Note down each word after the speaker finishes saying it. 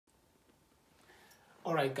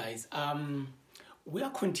All right, guys. We are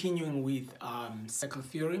continuing with circle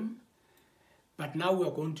theorem, but now we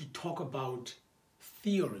are going to talk about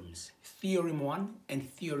theorems, theorem 1 and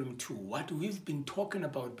theorem 2. What we've been talking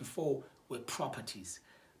about before were properties,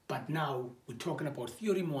 but now we're talking about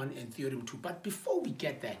theorem 1 and theorem 2. But before we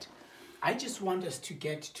get that, I just want us to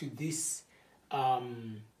get to this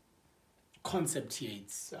concept here.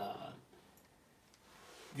 It's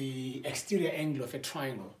the exterior angle of a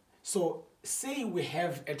triangle. So say we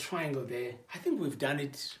have a triangle there. I think we've done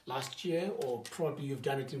it last year, or probably you've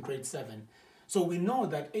done it in grade 7. So we know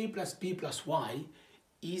that a plus b plus y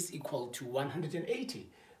is equal to 180.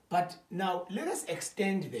 But now let us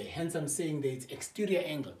extend there. Hence I'm saying that it's exterior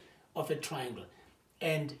angle of a triangle.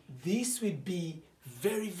 And this would be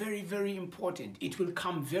very, very, very important. It will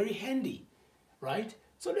come very handy, right?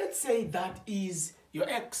 So let's say that is your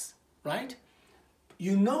x, right?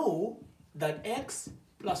 You know that x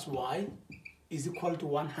plus y is equal to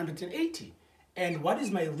 180. And what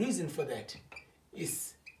is my reason for that?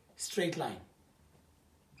 Is straight line.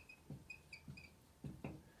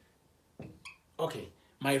 Okay,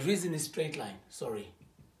 my reason is straight line, sorry.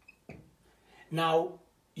 Now,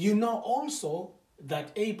 you know also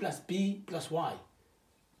that a plus b plus y,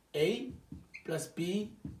 a plus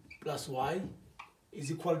b plus y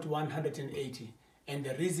is equal to 180. And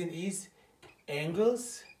the reason is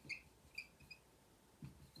angles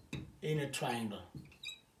in a triangle.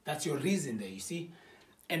 That's your reason there, you see.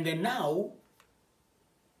 And then now,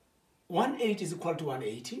 180 is equal to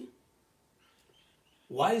 180.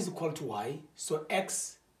 Y is equal to y, so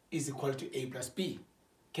x is equal to a plus b,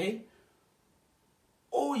 okay?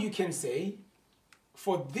 Or you can say,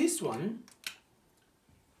 for this one,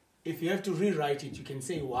 if you have to rewrite it, you can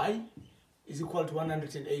say y is equal to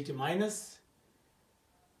 180 minus,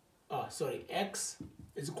 x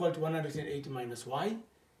is equal to 180 minus y,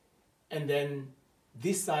 and then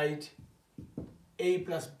this side, a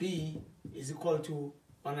plus b is equal to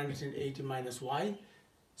 180 minus y.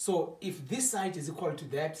 So if this side is equal to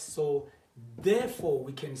that, so therefore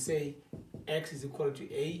we can say x is equal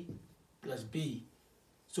to a plus b.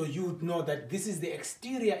 So you would know that this is the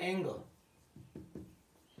exterior angle.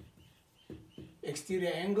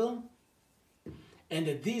 Exterior angle. And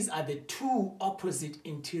that these are the two opposite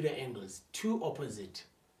interior angles. Two opposite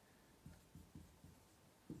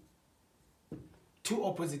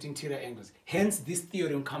interior angles. Hence, this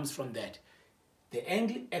theorem comes from that. The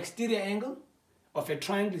angle, exterior angle of a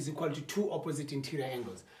triangle is equal to two opposite interior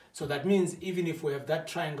angles. So that means even if we have that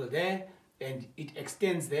triangle there and it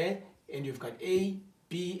extends there and you've got A,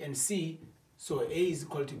 B, and C, so A is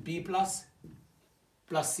equal to B plus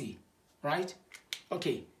C, right?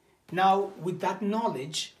 Okay, now with that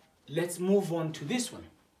knowledge, let's move on to this one.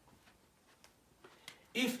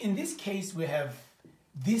 If in this case we have,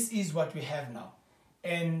 this is what we have now,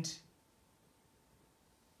 and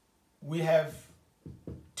we have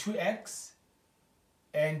 2x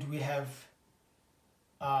and we have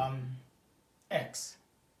x,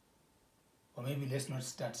 or maybe let's not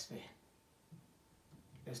start there.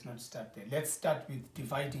 Let's not start there. Let's start with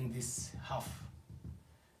dividing this half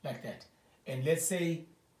like that. And let's say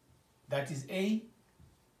that is A,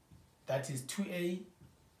 that is 2A,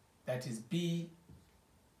 that is B,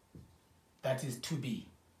 that is 2B.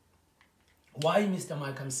 Why, Mr.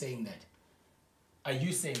 Mike, I'm saying that? Are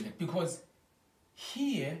you saying that? Because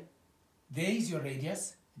here, there is your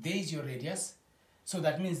radius, there is your radius. So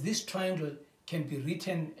that means this triangle can be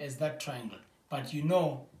written as that triangle. But you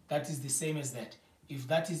know that is the same as that. If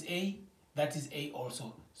that is A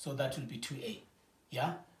also. So that will be 2A.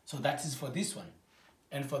 Yeah? So that is for this one.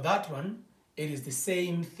 And for that one, it is the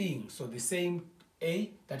same thing. So the same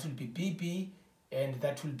A, that will be BB, and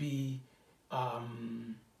that will be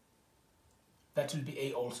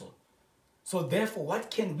A also. So therefore, what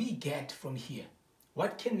can we get from here?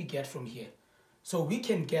 What can we get from here? So we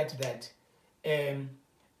can get that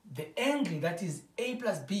the angle that is A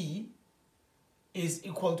plus B is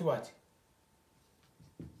equal to what?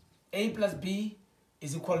 A plus B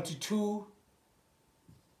is equal to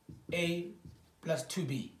 2A plus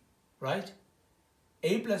 2B, right?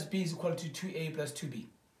 A plus B is equal to 2A plus 2B.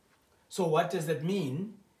 So what does that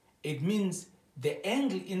mean? It means the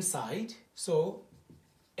angle inside, so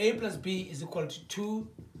A plus B is equal to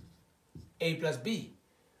 2A plus B.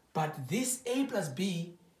 But this A plus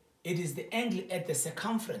B, it is the angle at the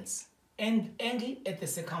circumference. And angle at the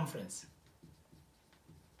circumference.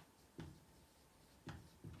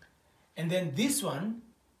 And then this one,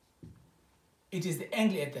 it is the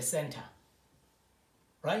angle at the center.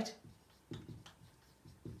 Right?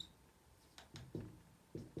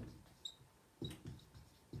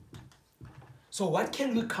 So what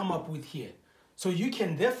can we come up with here? So you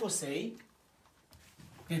can therefore say,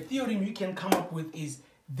 the theorem you can come up with is,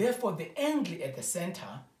 therefore the angle at the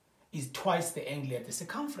center is twice the angle at the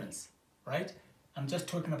circumference, right? I'm just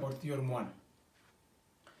talking about theorem 1.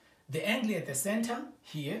 The angle at the center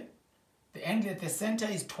here, the angle at the center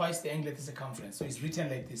is twice the angle at the circumference. So it's written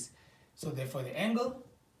like this. So therefore the angle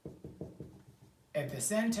at the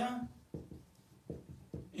center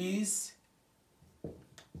is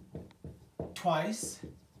twice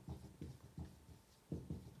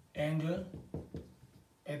angle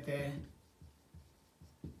at the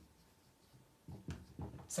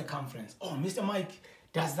circumference. Oh, Mr. Mike,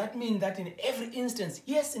 does that mean that in every instance?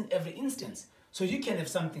 Yes, in every instance. So you can have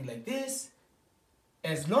something like this,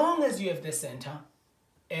 as long as you have the center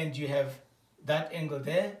and you have that angle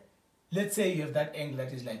there. Let's say you have that angle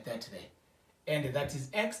that is like that there, and that is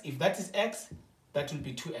x. If that is x, that will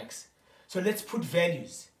be 2x. So let's put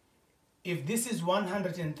values. If this is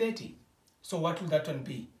 130, so what will that one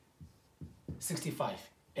be? 65.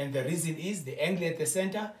 And the reason is the angle at the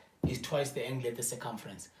center is twice the angle at the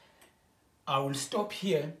circumference. I will stop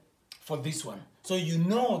here for this one. So you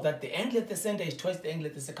know that the angle at the center is twice the angle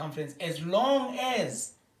at the circumference as long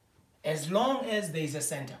as there is a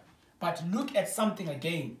center. But look at something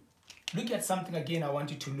again. Look at something again I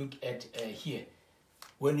want you to look at here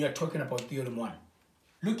when you are talking about theorem 1.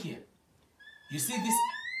 Look here. You see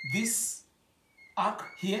this arc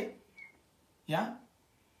here? Yeah?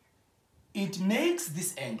 It makes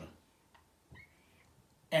this angle.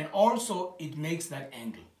 And also it makes that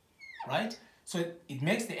angle. Right? So it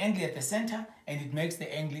makes the angle at the center, and it makes the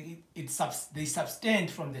angle, they subtend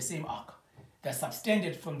from the same arc. They're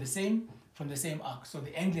subtended from the same arc. So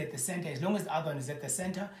the angle at the center, as long as the other one is at the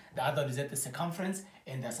center, the other one is at the circumference,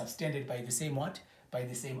 and they're subtended by the same what? By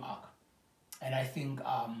the same arc. And I think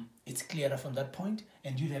it's clearer from that point,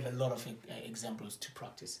 and you'll have a lot of examples to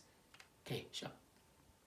practice. Okay, sure.